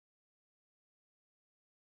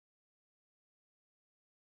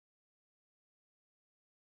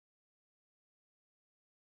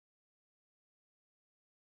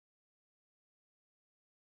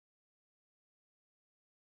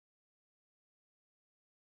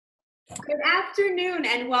Good afternoon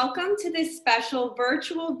and welcome to this special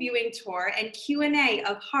virtual viewing tour and Q&A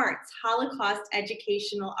of Hearts, Holocaust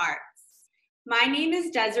Educational Arts. My name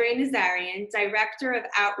is Desiree Nazarian, Director of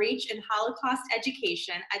Outreach and Holocaust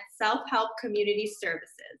Education at Self-Help Community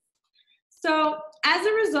Services. So, as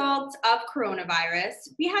a result of coronavirus,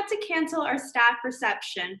 we had to cancel our staff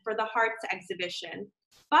reception for the Hearts exhibition,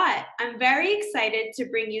 but I'm very excited to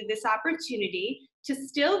bring you this opportunity to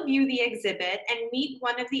still view the exhibit and meet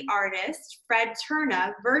one of the artists, Fred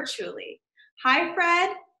Terna, virtually. Hi,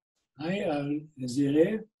 Fred. Hi,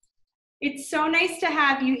 Desiree. It's so nice to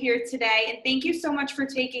have you here today, and thank you so much for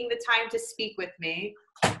taking the time to speak with me.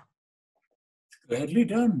 Gladly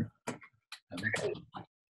done.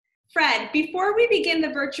 Fred, before we begin the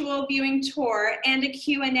virtual viewing tour and a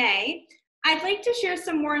Q&A, I'd like to share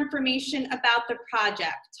some more information about the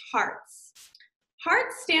project, Hearts.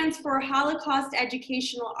 Hearts stands for Holocaust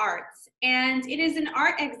Educational Arts, and it is an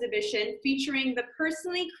art exhibition featuring the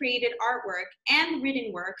personally created artwork and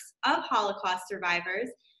written works of Holocaust survivors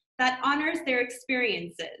that honors their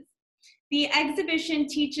experiences. The exhibition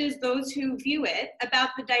teaches those who view it about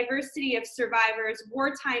the diversity of survivors'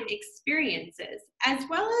 wartime experiences, as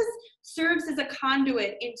well as serves as a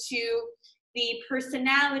conduit into the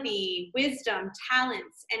personality, wisdom,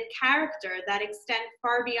 talents, and character that extend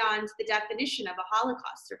far beyond the definition of a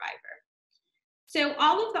Holocaust survivor. So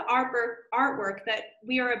all of the artwork that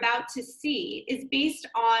we are about to see is based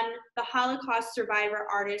on the Holocaust survivor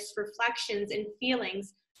artists' reflections and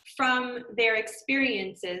feelings from their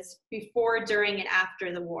experiences before, during, and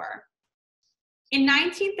after the war. In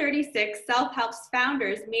 1936, Self-Help's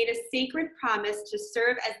founders made a sacred promise to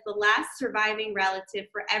serve as the last surviving relative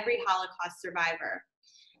for every Holocaust survivor.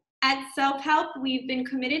 At Self-Help, we've been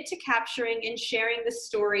committed to capturing and sharing the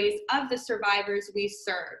stories of the survivors we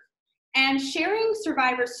serve. And sharing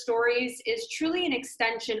survivor stories is truly an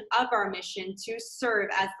extension of our mission to serve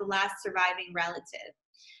as the last surviving relative.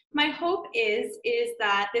 My hope is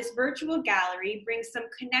that this virtual gallery brings some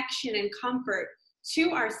connection and comfort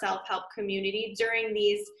to our self-help community during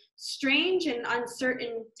these strange and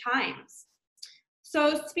uncertain times.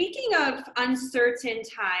 So speaking of uncertain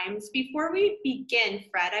times, before we begin,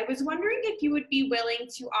 Fred, I was wondering if you would be willing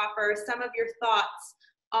to offer some of your thoughts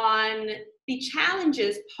on the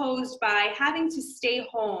challenges posed by having to stay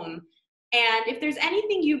home, and if there's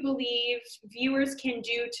anything you believe viewers can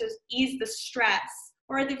do to ease the stress,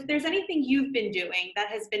 or if there's anything you've been doing that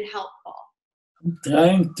has been helpful. I'm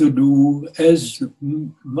trying to do as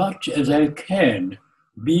much as I can,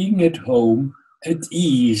 being at home at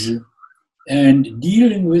ease and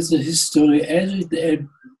dealing with the history as it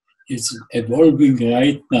is evolving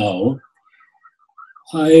right now.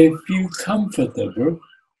 I feel comfortable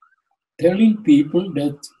telling people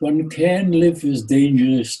that one can live with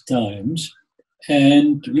dangerous times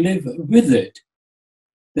and live with it.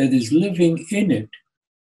 That is, living in it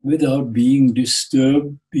without being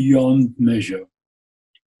disturbed beyond measure.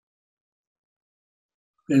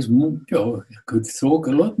 There's more, I could talk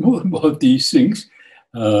a lot more about these things.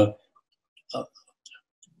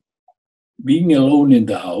 Being alone in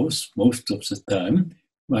the house most of the time,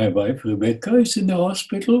 my wife Rebecca is in the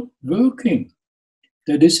hospital working.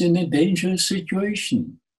 That is in a dangerous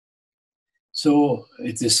situation. So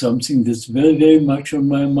it is something that's very, very much on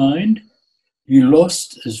my mind. We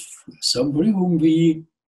lost somebody whom we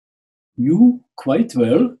knew quite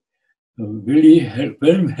well,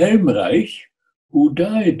 Wilhelm Helmreich, who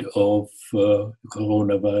died of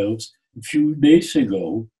coronavirus a few days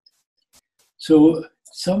ago. So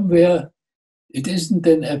somewhere it isn't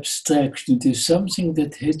an abstraction, it is something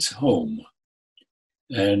that hits home.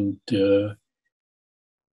 And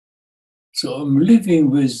so I'm living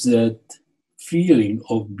with that feeling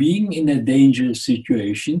of being in a dangerous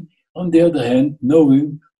situation. On the other hand,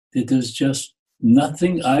 knowing that there's just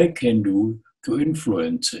nothing I can do to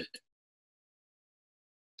influence it.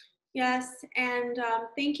 Yes, and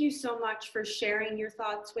thank you so much for sharing your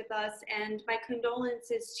thoughts with us, and my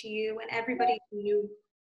condolences to you and everybody who knew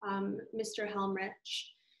Mr. Helmreich.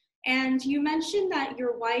 And you mentioned that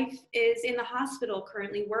your wife is in the hospital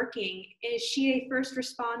currently working. Is she a first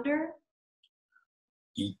responder?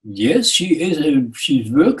 Yes, she is.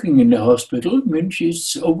 She's working in the hospital. I mean,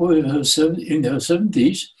 she's in her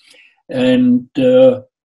 70s and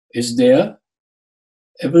is there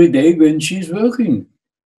every day when she's working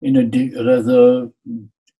in a rather,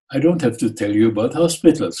 I don't have to tell you about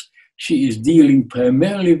hospitals. She is dealing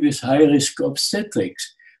primarily with high-risk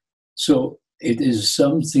obstetrics. So it is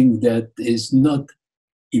something that is not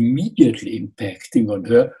immediately impacting on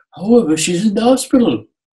her. However, she's in the hospital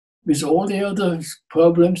with all the other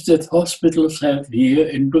problems that hospitals have here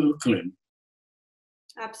in Brooklyn.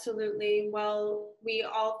 Absolutely. Well, we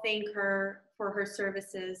all thank her for her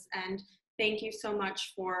services, and thank you so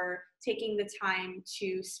much for taking the time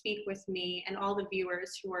to speak with me and all the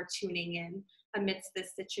viewers who are tuning in amidst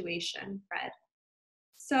this situation, Fred.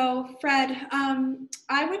 So, Fred,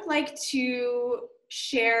 I would like to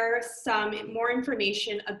share some more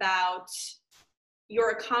information about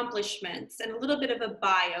your accomplishments and a little bit of a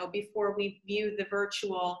bio before we view the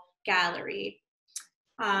virtual gallery.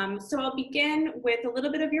 So I'll begin with a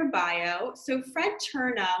little bit of your bio. So Fred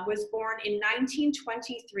Terna was born in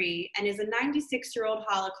 1923 and is a 96-year-old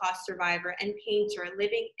Holocaust survivor and painter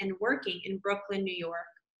living and working in Brooklyn, New York.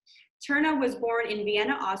 Terna was born in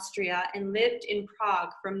Vienna, Austria, and lived in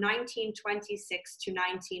Prague from 1926 to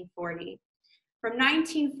 1940. From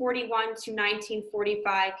 1941 to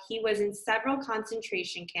 1945, he was in several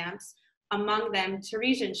concentration camps, among them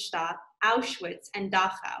Theresienstadt, Auschwitz, and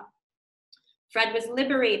Dachau. Fred was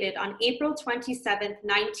liberated on April 27,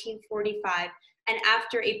 1945, and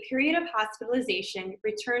after a period of hospitalization,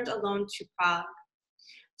 returned alone to Prague.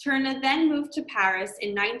 Terna then moved to Paris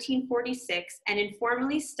in 1946 and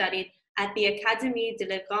informally studied at the Académie de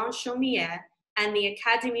la Grande Chaumière and the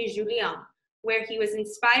Académie Julian, where he was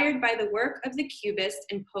inspired by the work of the Cubists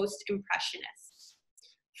and Post-Impressionists.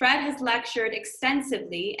 Fred has lectured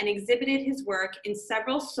extensively and exhibited his work in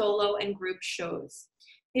several solo and group shows.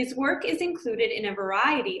 His work is included in a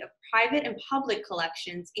variety of private and public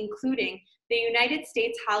collections, including the United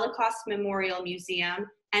States Holocaust Memorial Museum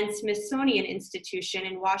and Smithsonian Institution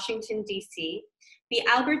in Washington, D.C., the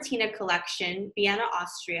Albertina Collection, Vienna,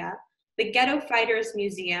 Austria, the Ghetto Fighters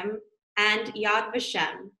Museum, and Yad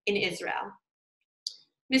Vashem in Israel.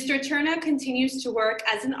 Mr. Terna continues to work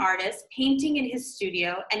as an artist, painting in his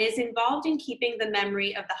studio, and is involved in keeping the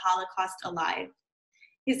memory of the Holocaust alive.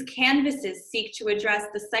 His canvases seek to address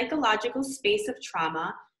the psychological space of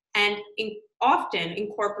trauma and often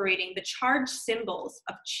incorporating the charged symbols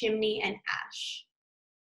of chimney and ash.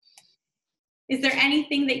 Is there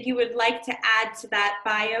anything that you would like to add to that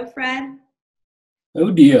bio, Fred?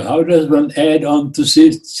 Oh dear, how does one add on to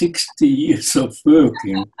 60 years of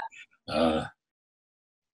working?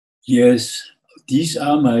 Yes, these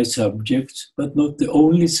are my subjects, but not the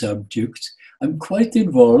only subjects. I'm quite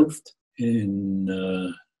involved in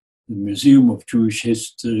the Museum of Jewish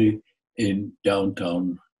History in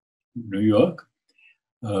downtown New York.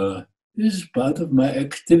 This is part of my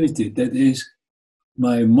activity. That is,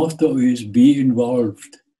 my motto is be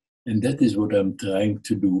involved. And that is what I'm trying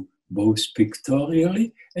to do, both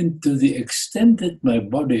pictorially and to the extent that my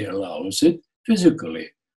body allows it,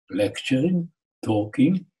 physically, lecturing,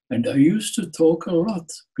 talking. And I used to talk a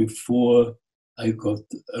lot before I got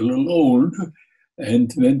a little old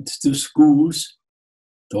and went to schools,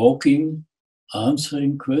 talking,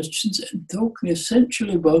 answering questions, and talking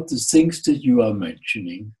essentially about the things that you are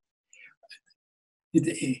mentioning.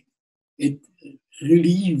 It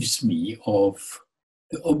relieves me of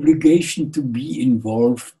the obligation to be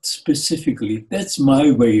involved specifically. That's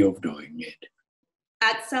my way of doing it.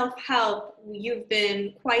 At Self-Help, you've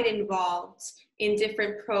been quite involved in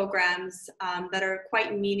different programs that are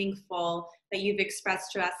quite meaningful that you've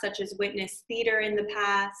expressed to us, such as Witness Theater in the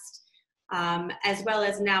past, as well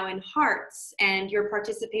as now in Hearts, and your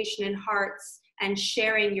participation in Hearts and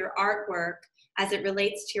sharing your artwork as it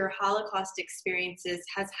relates to your Holocaust experiences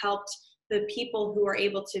has helped the people who are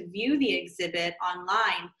able to view the exhibit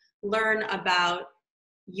online learn about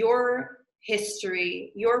your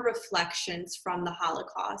history, your reflections from the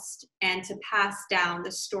Holocaust, and to pass down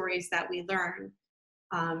the stories that we learn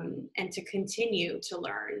and to continue to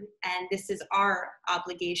learn. And this is our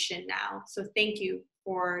obligation now. So thank you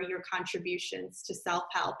for your contributions to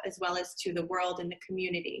self-help as well as to the world and the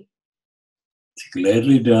community. It's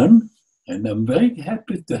gladly done, and I'm very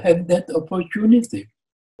happy to have that opportunity.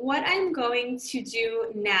 What I'm going to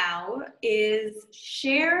do now is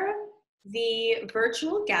share the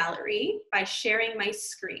virtual gallery by sharing my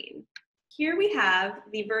screen. Here we have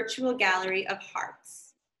the virtual gallery of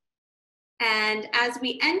Hearts. And as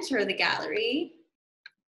we enter the gallery,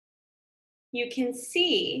 you can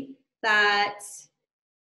see that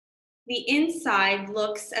the inside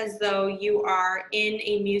looks as though you are in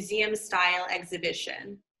a museum-style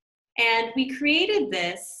exhibition. And we created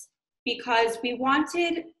this because we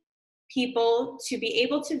wanted people to be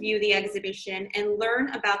able to view the exhibition and learn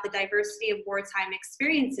about the diversity of wartime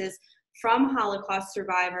experiences from Holocaust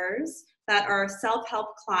survivors that are self-help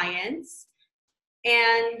clients,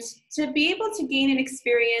 and to be able to gain an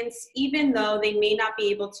experience even though they may not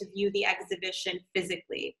be able to view the exhibition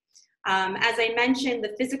physically. As I mentioned,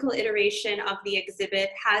 the physical iteration of the exhibit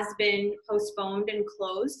has been postponed and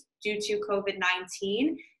closed due to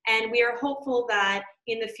COVID-19, and we are hopeful that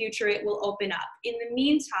in the future it will open up. In the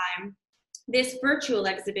meantime, this virtual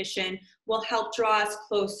exhibition will help draw us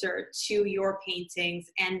closer to your paintings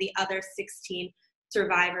and the other 16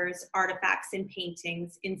 survivors' artifacts and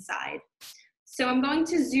paintings inside. So I'm going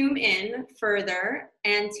to zoom in further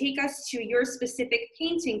and take us to your specific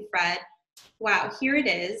painting, Fred. Wow, here it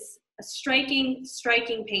is, a striking,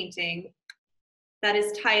 striking painting that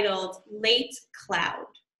is titled Late Cloud.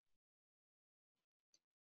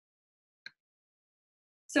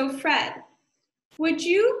 So Fred, would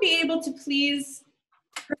you be able to please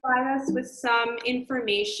provide us with some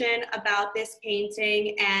information about this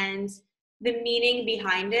painting and the meaning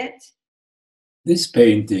behind it? This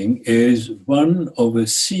painting is one of a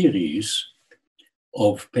series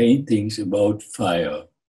of paintings about fire.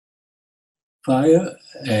 Fire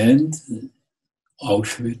and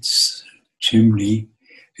Auschwitz chimney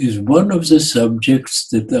is one of the subjects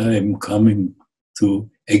that I am coming to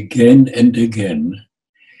again and again.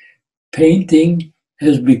 Painting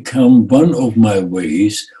has become one of my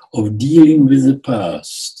ways of dealing with the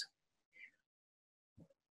past.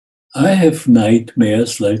 I have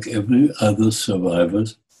nightmares like every other survivor,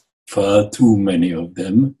 far too many of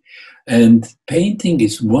them, and painting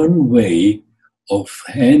is one way of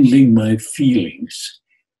handling my feelings.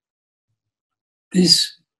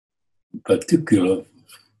 This particular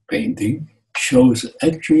painting shows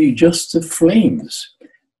actually just the flames.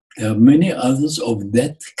 There are many others of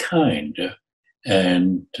that kind,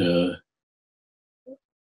 and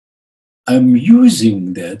I'm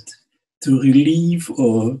using that to relieve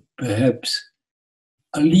or perhaps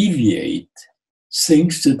alleviate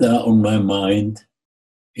things that are on my mind,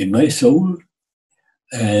 in my soul,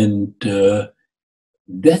 and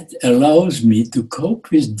that allows me to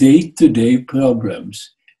cope with day-to-day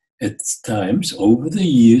problems. At times, over the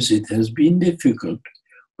years, it has been difficult,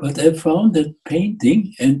 but I found that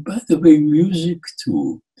painting, and by the way, music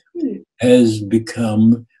too, has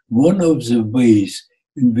become one of the ways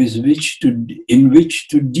in which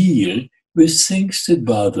to deal with things that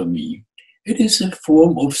bother me. It is a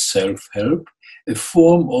form of self-help, a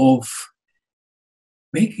form of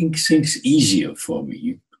making things easier for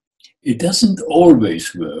me. It doesn't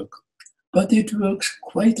always work, but it works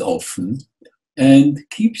quite often and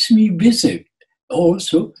keeps me busy,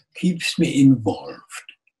 also keeps me involved.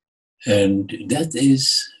 And that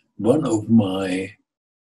is one of my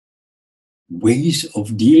ways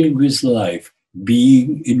of dealing with life,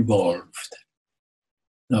 being involved.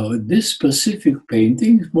 Now, this specific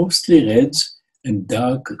painting, mostly reds and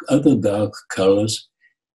other dark colors,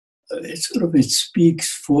 it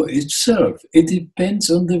speaks for itself. It depends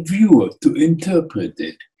on the viewer to interpret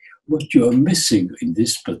it. What you are missing in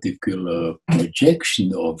this particular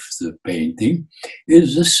projection of the painting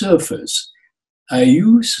is the surface. I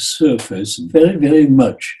use surface very, very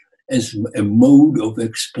much as a mode of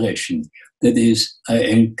expression. That is, I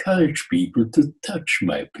encourage people to touch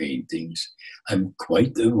my paintings. I'm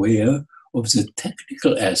quite aware of the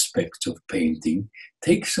technical aspects of painting,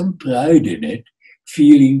 take some pride in it,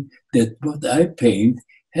 feeling that what I paint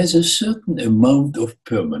has a certain amount of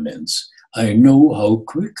permanence. I know how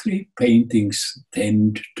quickly paintings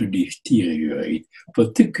tend to deteriorate,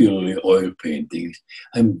 particularly oil paintings.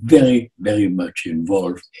 I'm very, very much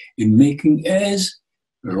involved in making as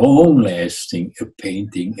long-lasting a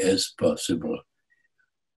painting as possible.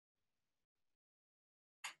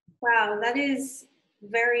 Wow, that is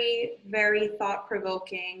very, very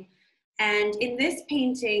thought-provoking. And in this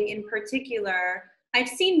painting in particular, I've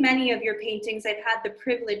seen many of your paintings. I've had the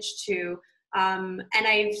privilege to, and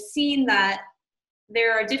I've seen that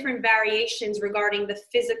there are different variations regarding the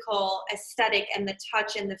physical aesthetic and the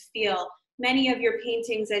touch and the feel. Many of your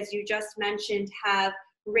paintings, as you just mentioned, have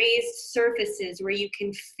raised surfaces where you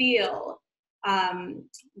can feel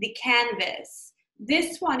the canvas.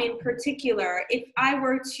 This one in particular, if I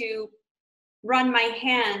were to run my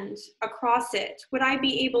hand across it, would I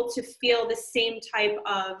be able to feel the same type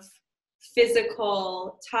of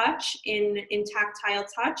physical touch in tactile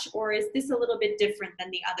touch, or is this a little bit different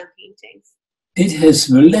than the other paintings? It has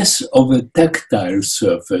less of a tactile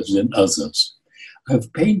surface than others. I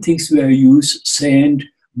have paintings where I use sand,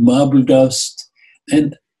 marble dust,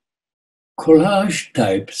 and collage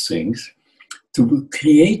type things to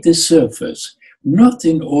create a surface, not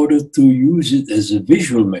in order to use it as a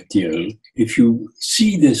visual material. If you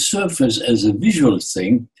see the surface as a visual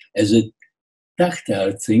thing, as a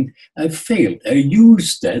tactile thing, I failed. I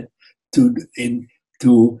used that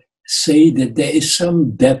to say that there is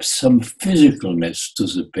some depth, some physicalness to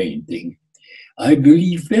the painting. I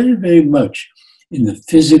believe very, very much in the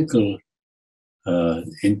physical,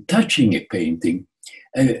 in touching a painting.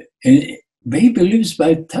 And Weber lives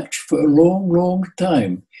by touch for a long, long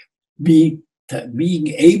time. Being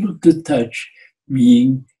able to touch,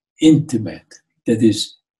 being intimate. That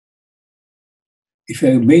is, if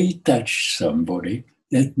I may touch somebody,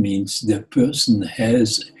 that means the person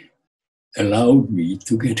has allowed me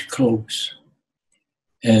to get close.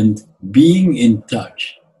 And being in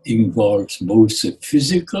touch involves both the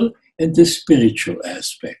physical and the spiritual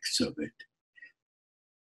aspects of it.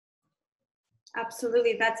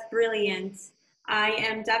 Absolutely, that's brilliant. I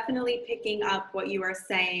am definitely picking up what you are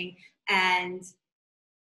saying, and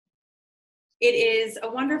it is a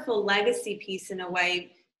wonderful legacy piece in a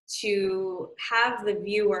way to have the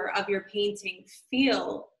viewer of your painting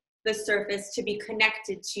feel the surface, to be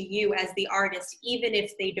connected to you as the artist, even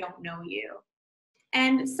if they don't know you.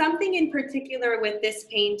 And something in particular with this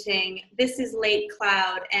painting, this is Late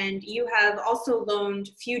Cloud, and you have also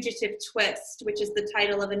loaned Fugitive Twist, which is the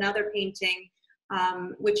title of another painting,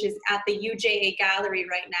 which is at the UJA Gallery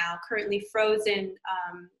right now, currently frozen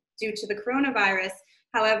due to the coronavirus.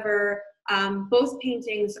 However, both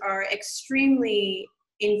paintings are extremely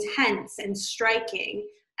intense and striking.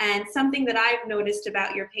 And something that I've noticed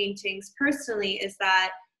about your paintings personally is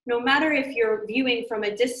that no matter if you're viewing from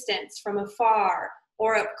a distance, from afar,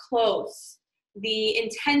 or up close, the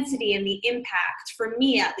intensity and the impact, for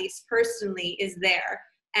me at least personally, is there.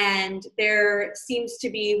 And there seems to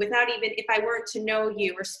be, without even, if I weren't to know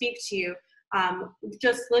you or speak to you,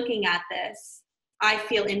 just looking at this, I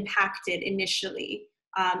feel impacted initially.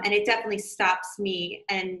 And it definitely stops me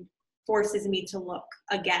and forces me to look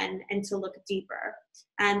again and to look deeper.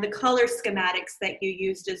 And the color schematics that you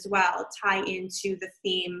used as well tie into the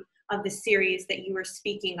theme of the series that you were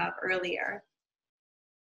speaking of earlier.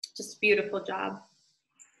 Just beautiful job.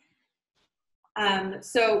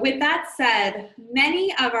 So with that said,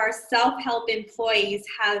 many of our self-help employees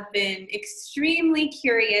have been extremely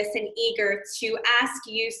curious and eager to ask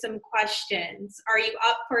you some questions. Are you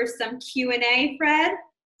up for some Q&A, Fred?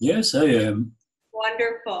 Yes, I am.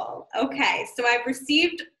 Wonderful. Okay, so I've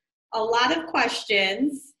received a lot of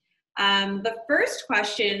questions. The first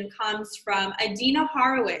question comes from Adina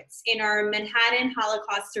Horowitz in our Manhattan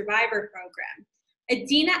Holocaust Survivor Program.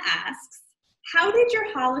 Adina asks, how did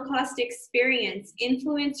your Holocaust experience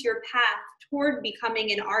influence your path toward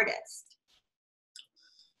becoming an artist?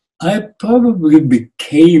 I probably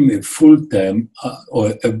became a full-time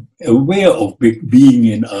or aware of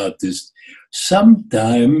being an artist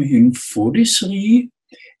sometime in 43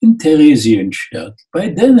 in Theresienstadt. By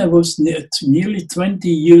then I was nearly 20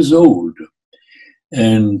 years old.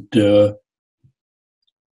 And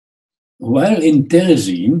while in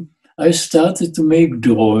Teresien, I started to make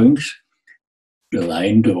drawings,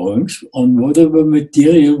 line drawings, on whatever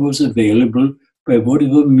material was available by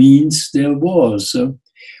whatever means there was.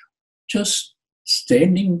 Just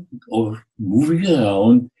standing or moving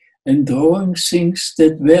around and drawing things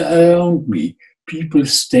that were around me. People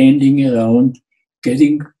standing around,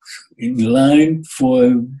 getting in line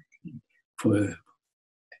for a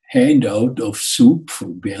handout of soup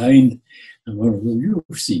from behind. You've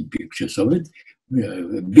seen pictures of it.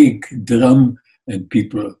 A big drum and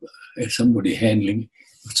people, somebody handling,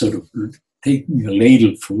 sort of taking a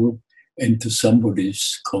ladle full into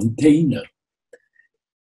somebody's container.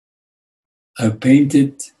 I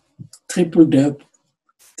painted triple deck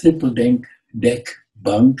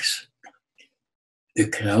bunks, the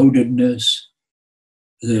crowdedness,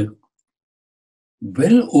 the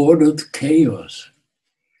well-ordered chaos,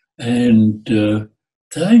 and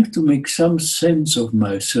trying to make some sense of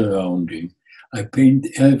my surrounding.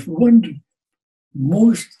 I've wondered,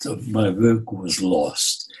 most of my work was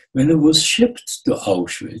lost. When I was shipped to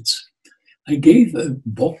Auschwitz, I gave a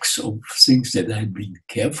box of things that I had been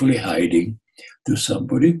carefully hiding to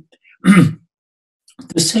somebody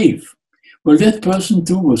to save. Well, that person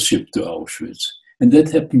too was shipped to Auschwitz. And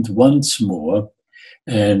that happened once more.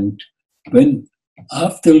 And when,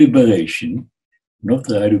 after liberation, not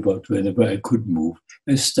right about whenever I could move,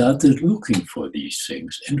 I started looking for these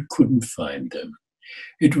things and couldn't find them.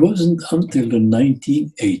 It wasn't until the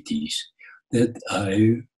 1980s that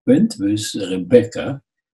I went with Rebecca,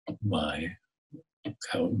 my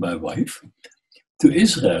wife, to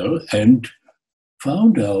Israel and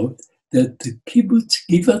found out that the kibbutz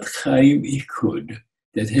Givat Chaim Ikud,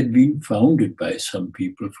 that had been founded by some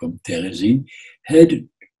people from Terezin, had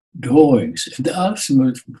drawings, and asked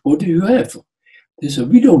them, what do you have? They said,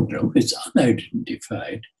 we don't know, it's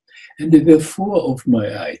unidentified. And there were 4 of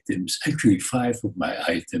my items, actually 5 of my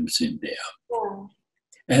items in there. Yeah.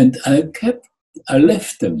 And I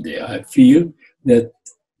left them there, I feel, that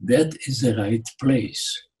that is the right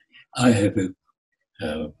place. I have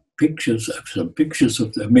I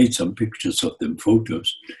made some pictures of them,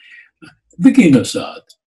 photos. Beginner's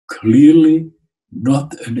art, clearly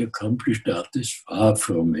not an accomplished artist, far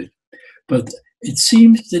from it. But it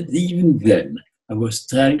seems that even then, I was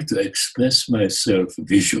trying to express myself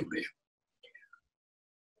visually.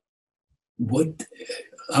 What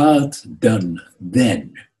art done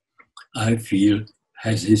then, I feel,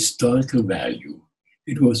 has historical value.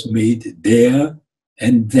 It was made there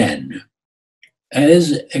and then,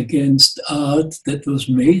 as against art that was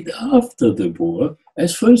made after the war,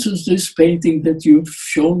 as for instance this painting that you've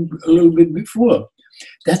shown a little bit before.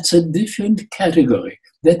 That's a different category.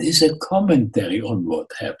 That is a commentary on what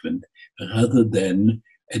happened rather than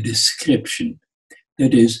a description.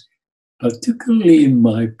 That is, particularly in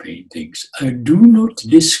my paintings, I do not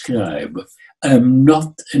describe. I'm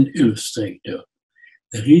not an illustrator.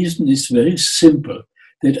 The reason is very simple,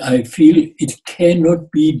 that I feel it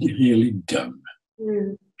cannot be really done.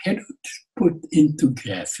 Cannot put into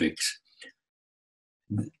graphics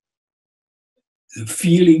the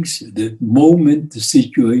feelings, the moment, the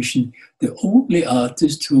situation. The only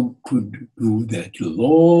artist who could do that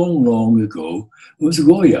long, long ago was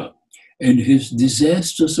Goya. And his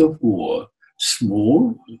Disasters of War,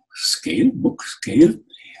 small scale, book scale,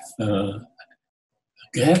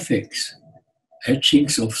 graphics,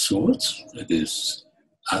 etchings of sorts, that is,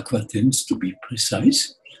 aquatints to be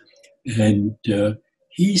precise. And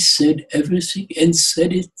he said everything and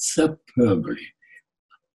said it superbly.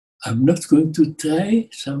 I'm not going to try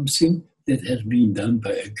something that has been done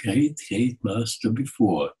by a great, great master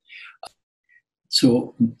before.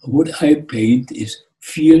 So what I paint is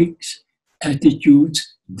feelings,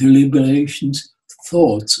 attitudes, deliberations,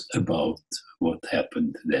 thoughts about what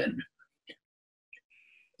happened then.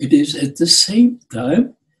 It is at the same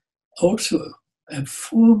time also a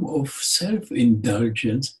form of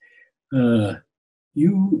self-indulgence.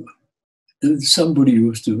 Somebody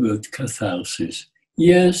used the word catharsis.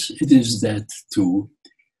 Yes, it is that too.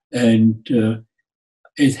 And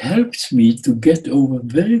it helps me to get over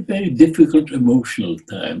very, very difficult emotional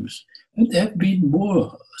times. And there have been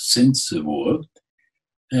more since the war.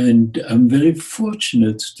 And I'm very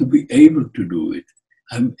fortunate to be able to do it.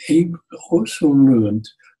 I'm able also learned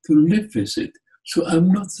to live with it. So I'm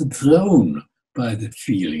not thrown by the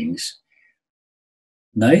feelings.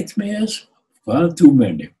 Nightmares, far too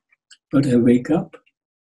many. But I wake up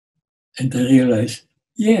and I realize,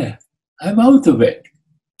 yeah, I'm out of it.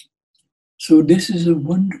 So this is a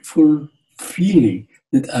wonderful feeling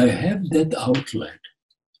that I have that outlet.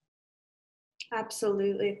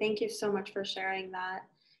 Absolutely. Thank you so much for sharing that.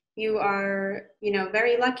 You are,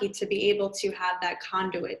 very lucky to be able to have that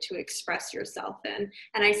conduit to express yourself in.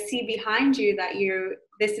 And I see behind you that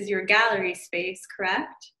this is your gallery space,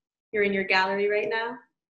 correct? You're in your gallery right now?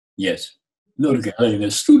 Yes. Not a gallery, in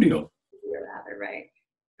a studio. You're rather right.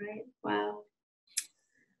 Right. Wow.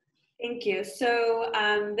 Thank you. So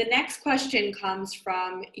the next question comes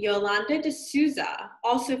from Yolanda D'Souza,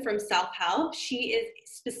 also from Self-Help. She is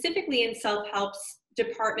specifically in Self-Help's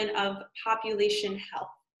Department of Population Health.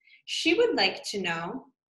 She would like to know,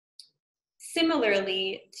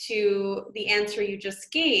 similarly to the answer you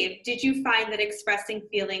just gave, did you find that expressing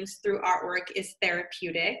feelings through artwork is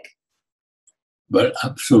therapeutic? Well,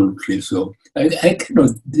 absolutely so. I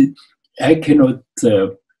cannot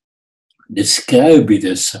describe it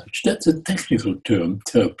as such. That's a technical term,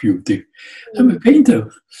 therapeutic. I'm a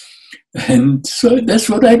painter, and so that's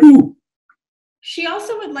what I do. She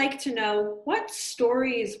also would like to know, what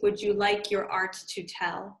stories would you like your art to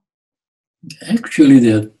tell? Actually,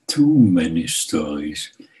 there are too many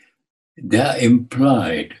stories. They are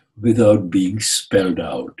implied without being spelled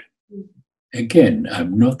out. Again,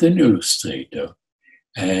 I'm not an illustrator,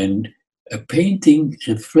 and a painting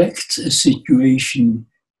reflects a situation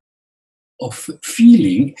of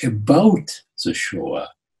feeling about the Shoah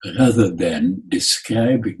rather than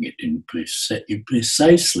describing it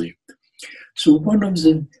precisely. So one of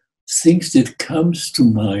the things that comes to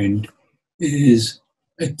mind is,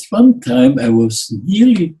 at one time I was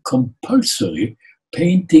nearly compulsory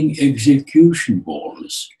painting execution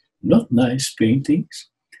walls, not nice paintings,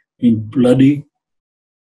 in bloody.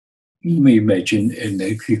 You may imagine an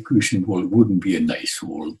execution wall wouldn't be a nice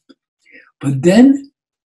wall. But then,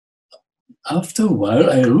 after a while,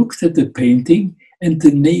 I looked at the painting and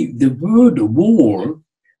the word wall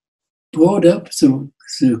brought up the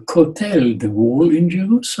Kotel, the wall in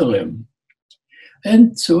Jerusalem.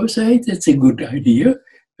 And so I said, that's a good idea.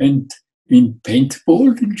 And in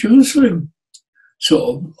paintball in Jerusalem.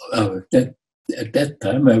 So at that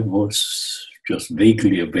time I was just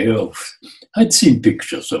vaguely aware of. I'd seen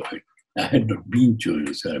pictures of it. I had not been to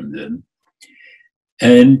Jerusalem then.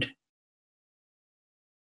 And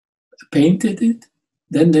painted it.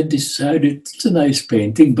 Then they decided it's a nice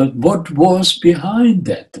painting, but what was behind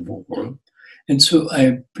that wall? And so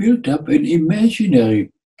I built up an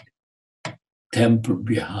imaginary temple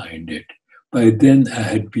behind it. By then I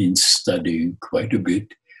had been studying quite a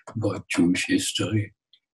bit about Jewish history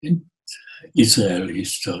and Israel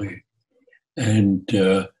history. And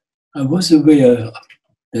I was aware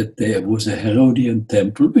that there was a Herodian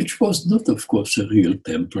temple, which was not, of course, a real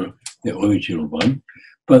temple, the original one.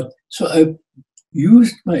 But so I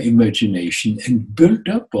used my imagination and built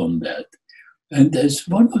up on that. And as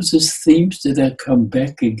one of the themes that I come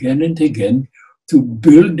back again and again to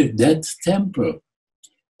build that temple.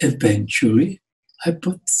 Eventually, I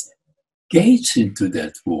put gates into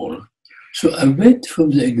that wall. So I went from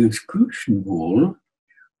the execution wall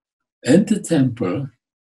and the temple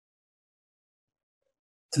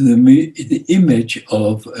to the image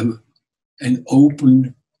of an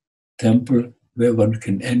open temple where one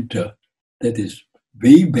can enter. That is,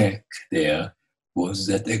 way back there was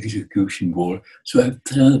that execution wall. So I've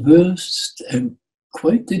traversed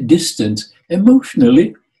quite a distance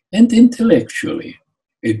emotionally and intellectually.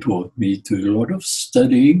 It brought me to a lot of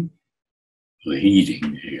studying,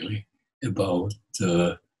 reading really, about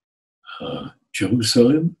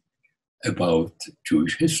Jerusalem, about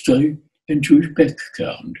Jewish history and Jewish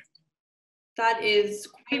background. That is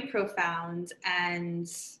quite profound, and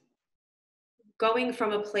going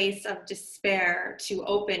from a place of despair to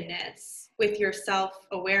openness with your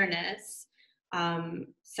self-awareness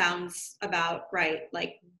sounds about right,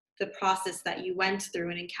 like the process that you went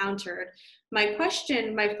through and encountered. My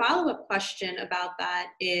follow-up question about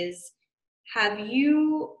that is, have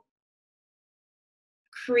you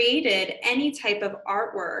created any type of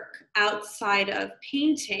artwork outside of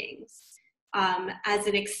paintings as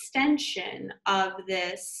an extension of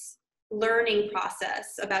this learning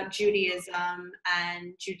process about Judaism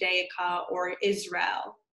and Judaica or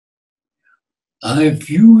Israel? I've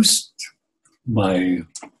used my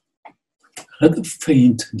rather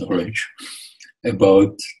faint knowledge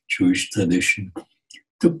about Jewish tradition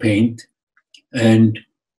to paint, and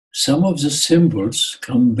some of the symbols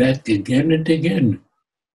come back again and again.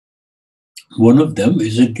 One of them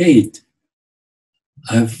is a gate.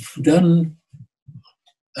 I've done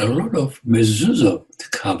a lot of mezuzah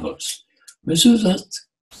covers. Mezuzah,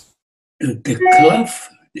 the cloth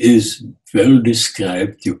is well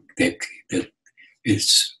described. That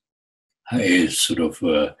is sort of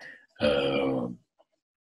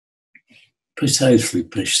precisely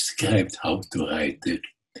prescribed how to write it.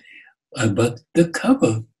 But the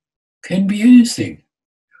cover can be anything.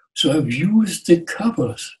 So I've used the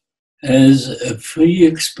covers as a free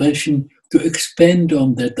expression to expand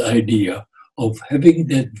on that idea of having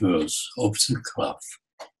that verse of the cloth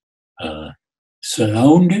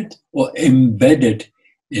surrounded or embedded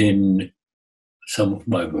in some of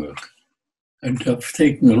my work. And I've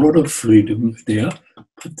taken a lot of freedom there,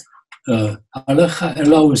 but Halacha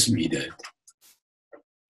allows me that.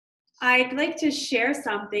 I'd like to share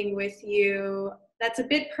something with you that's a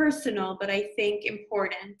bit personal, but I think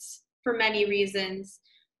important for many reasons.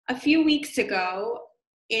 A few weeks ago,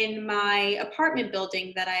 in my apartment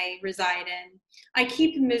building that I reside in, I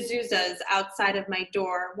keep mezuzahs outside of my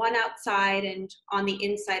door, one outside and on the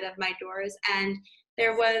inside of my doors. And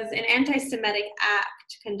there was an anti-Semitic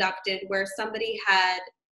act conducted where somebody had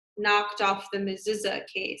knocked off the mezuzah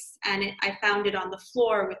case, and I found it on the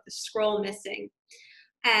floor with the scroll missing.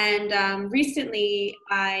 And recently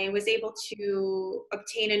I was able to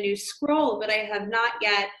obtain a new scroll, but I have not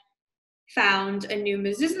yet found a new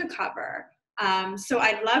mezuzah cover. So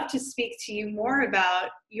I'd love to speak to you more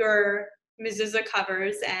about your mezuzah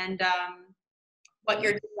covers and what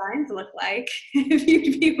your designs look like, if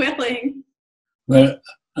you'd be willing. Well,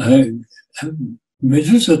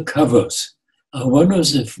 mezuzah covers are one of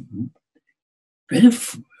the very,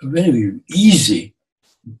 very easy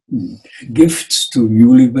gifts to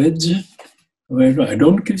newlyweds. Well, I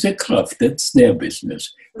don't give the cloth, that's their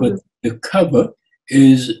business. But the cover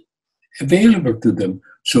is available to them.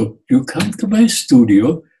 So you come to my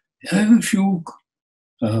studio, I have a few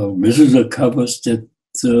mezuzah covers that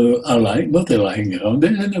are not lying around,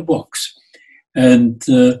 they're in a box. And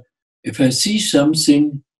if I see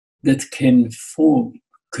something that can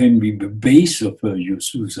be the base of a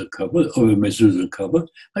mezuzah cover or a mezuzah cover,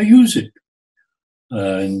 I use it.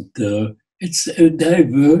 And it's a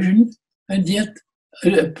diversion, and yet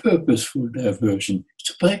a purposeful diversion.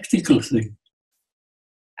 It's a practical thing.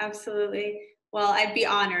 Absolutely. Well, I'd be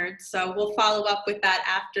honored. So we'll follow up with that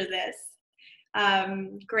after this.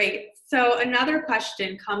 Great. So another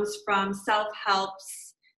question comes from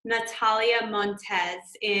Self-Help's Natalia Montez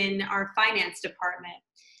in our finance department.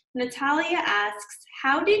 Natalia asks,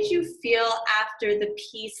 how did you feel after the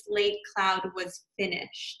piece Late Cloud was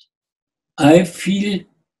finished? I feel,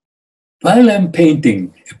 while I'm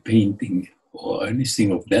painting a painting or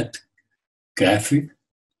anything of that graphic,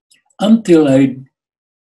 until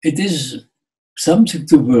it is something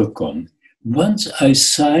to work on. Once I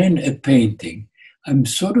sign a painting, I'm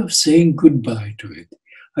sort of saying goodbye to it.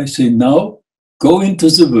 I say, now go into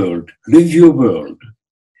the world, live your world.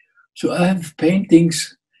 So I have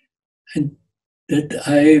paintings that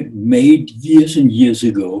I made years and years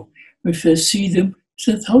ago. If I see them, I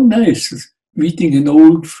said, how nice, meeting an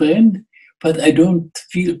old friend, but I don't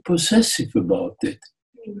feel possessive about it.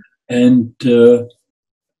 And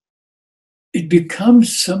it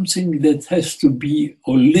becomes something that has to be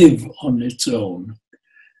or live on its own.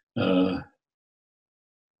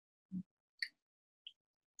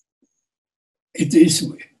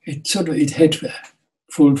 It had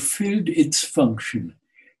fulfilled its function.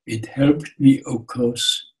 It helped me, of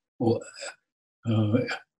course,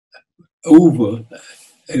 over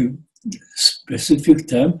a specific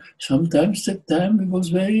time. Sometimes that time was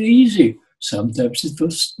very easy. Sometimes it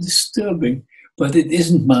was disturbing, but it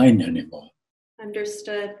isn't mine anymore.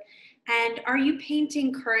 Understood. And are you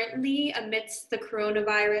painting currently amidst the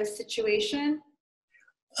coronavirus situation?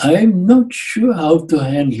 I'm not sure how to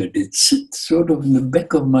handle it. It sits sort of in the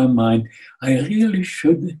back of my mind. I really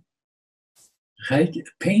should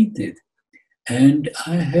paint it. And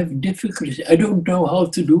I have difficulty. I don't know how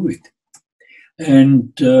to do it.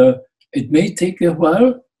 And it may take a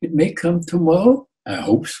while. It may come tomorrow. I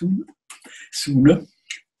hope sooner.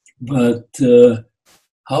 But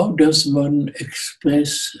how does one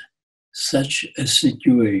express such a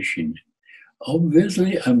situation?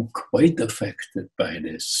 Obviously, I'm quite affected by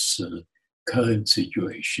this current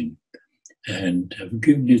situation, and I've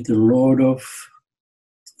given it a lot of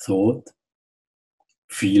thought,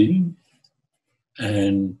 feeling,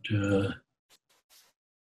 and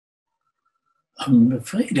I'm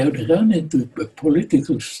afraid I'd run into a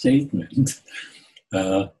political statement.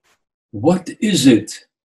 What is it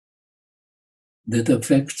that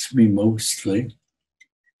affects me mostly?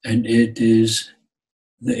 And it is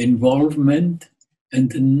the involvement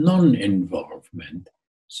and the non-involvement,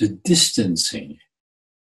 the distancing.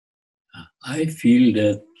 I feel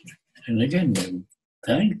that, and again, I'm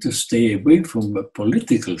trying to stay away from a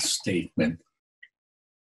political statement.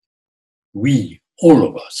 We, all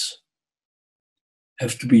of us,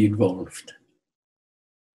 have to be involved.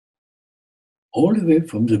 All the way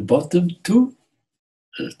from the bottom to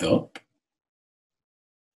the top.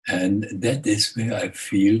 And that is where I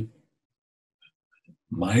feel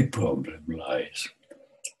my problem lies.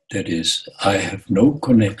 That is, I have no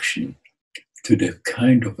connection to the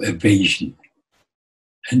kind of evasion.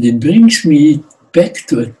 And it brings me back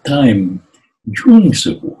to a time during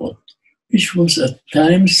the war, which was at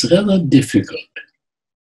times rather difficult.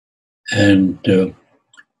 And there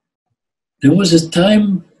was a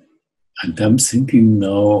time, and I'm thinking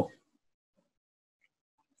now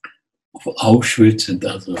of Auschwitz and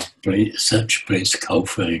other such place,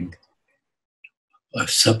 Kaufering, a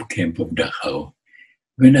subcamp of Dachau,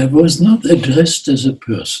 when I was not addressed as a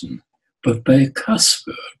person, but by a cuss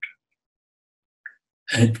word.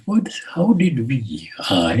 And how did we,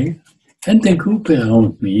 I, and the group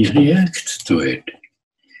around me react to it?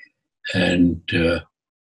 And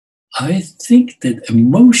I think that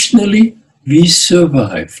emotionally we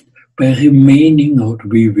survived by remaining what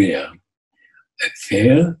we were. A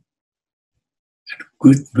fair,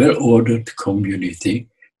 good, well-ordered community.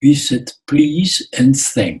 We said please and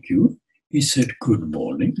thank you. We said good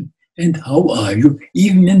morning and how are you?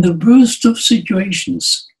 Even in the worst of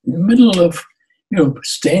situations, in the middle of,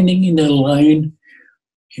 standing in a line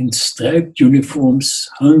in striped uniforms,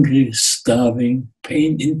 hungry, starving,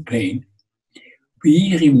 in pain,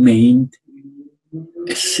 we remained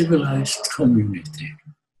a civilized community.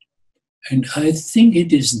 And I think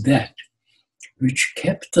it is that which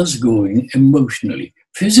kept us going emotionally.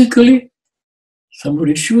 Physically,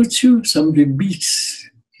 somebody shoots you, somebody beats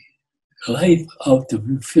life out of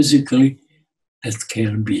you physically, that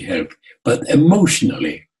can be helped. But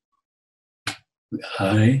emotionally,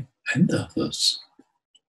 I and others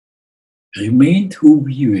remained who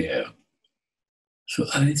we were. So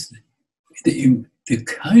the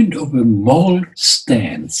kind of a moral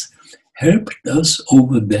stance helped us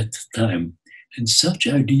over that time. And such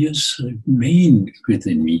ideas remain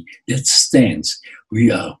within me. That stance.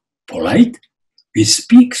 We are polite. We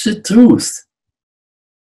speak the truth.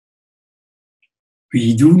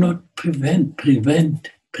 We do not present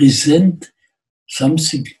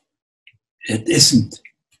something that isn't.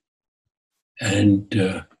 And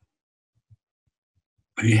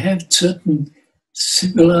we have certain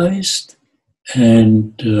civilized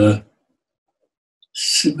and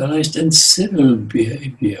civil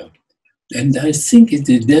behavior. And I think it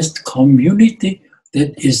is that community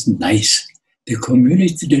that is nice, the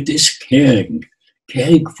community that is caring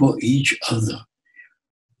for each other,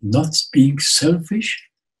 not being selfish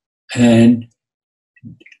and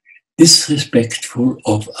disrespectful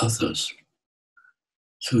of others.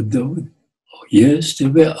 So though, yes, there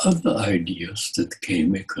were other ideas that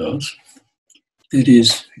came across. That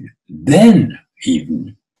is, then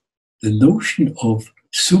even, the notion of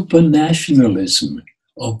supranationalism,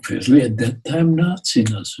 obviously at that time Nazi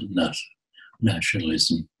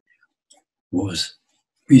nationalism, was,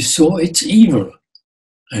 we saw its evil.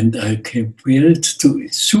 And I compared it to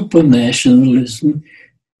supranationalism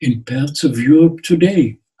in parts of Europe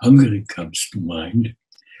today. Hungary comes to mind.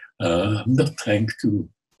 I'm not trying to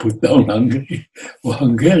put down Hungary or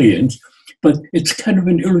Hungarians, but it's kind of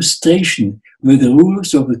an illustration where the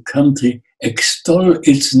rulers of the country extol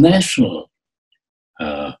its national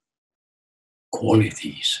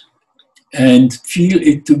qualities and feel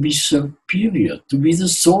it to be superior, to be the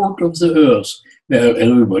salt of the earth, where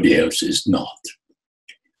everybody else is not.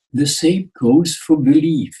 The same goes for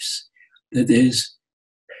beliefs. That is,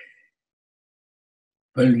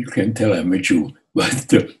 well, you can tell I'm a Jew,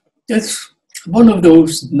 but that's one of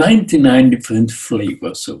those 99 different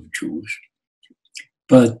flavors of Jews.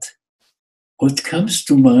 But what comes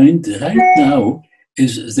to mind right now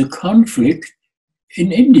is the conflict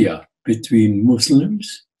in India between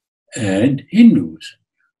Muslims and Hindus.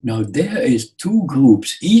 Now there is two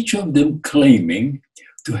groups, each of them claiming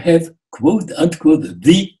to have, quote unquote,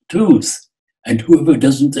 the truth. And whoever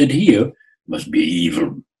doesn't adhere must be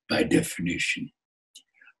evil by definition.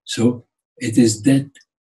 So it is that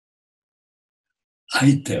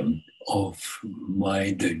item of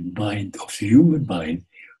the human mind,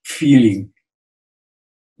 feeling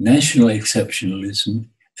national exceptionalism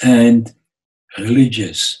and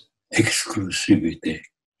religious exclusivity.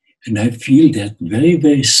 And I feel that very,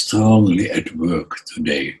 very strongly at work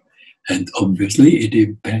today. And obviously it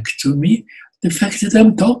impacts on me. The fact that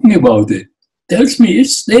I'm talking about it tells me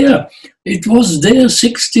it's there. It was there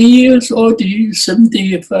 60 years or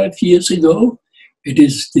 75 years ago. It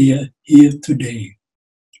is there here today.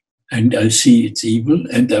 And I see its evil,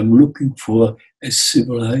 and I'm looking for a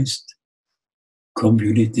civilized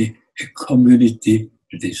community, a community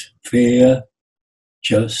that is fair,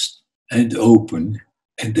 just, and open,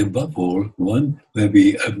 and above all, one where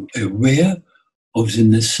we are aware of the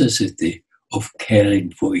necessity of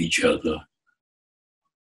caring for each other.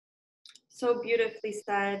 So beautifully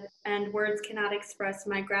said, and words cannot express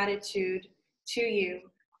my gratitude to you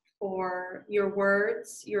for your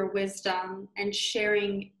words, your wisdom, and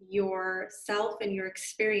sharing yourself and your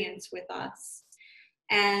experience with us.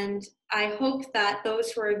 And I hope that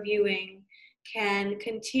those who are viewing can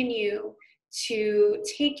continue to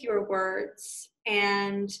take your words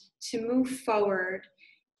and to move forward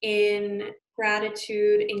in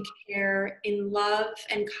gratitude, in care, in love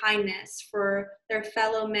and kindness for their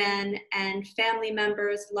fellow men and family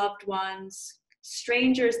members, loved ones,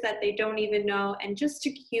 strangers that they don't even know, and just to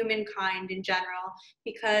humankind in general,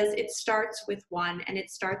 because it starts with one and it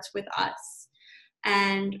starts with us.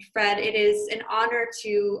 And Fred, it is an honor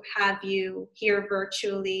to have you here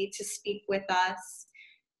virtually to speak with us.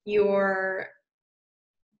 Your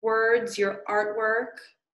words, your artwork,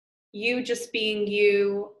 you just being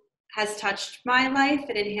you has touched my life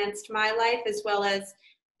and enhanced my life, as well as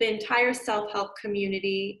the entire self-help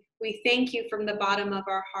community. We thank you from the bottom of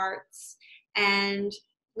our hearts, and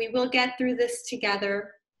we will get through this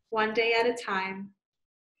together, one day at a time.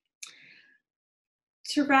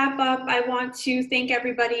 To wrap up, I want to thank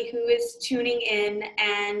everybody who is tuning in,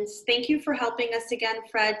 and thank you for helping us again,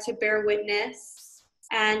 Fred, to bear witness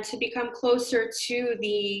and to become closer to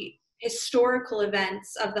the historical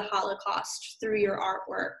events of the Holocaust through your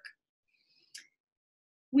artwork.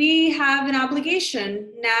 We have an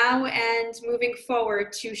obligation now and moving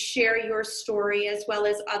forward to share your story as well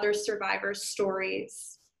as other survivors'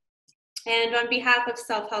 stories. And on behalf of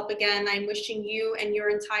Self-Help again, I'm wishing you and your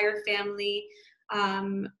entire family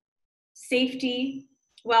safety,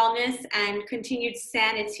 wellness, and continued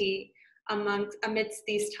sanity amidst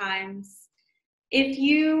these times. If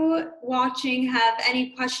you watching have any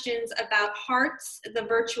questions about Hearts, the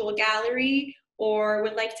virtual gallery, or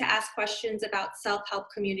would like to ask questions about self-help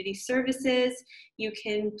community services, you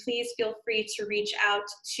can please feel free to reach out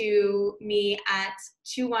to me at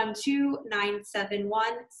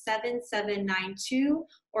 212-971-7792,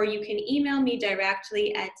 or you can email me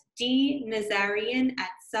directly at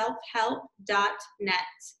dnazarian@selfhelp.net.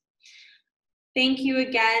 Thank you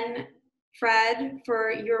again, Fred,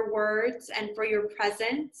 for your words and for your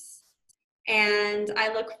presence. And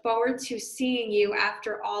I look forward to seeing you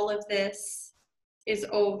after all of this is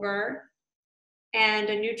over and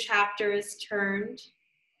a new chapter is turned.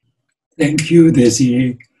 Thank you,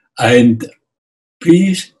 Desiree. And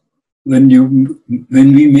please, when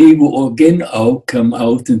we may again come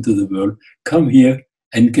out into the world, come here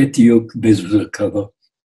and get your visual cover.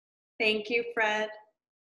 Thank you, Fred.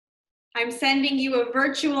 I'm sending you a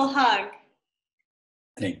virtual hug.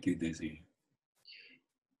 Thank you, Desiree.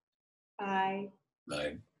 Bye.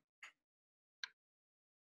 Bye.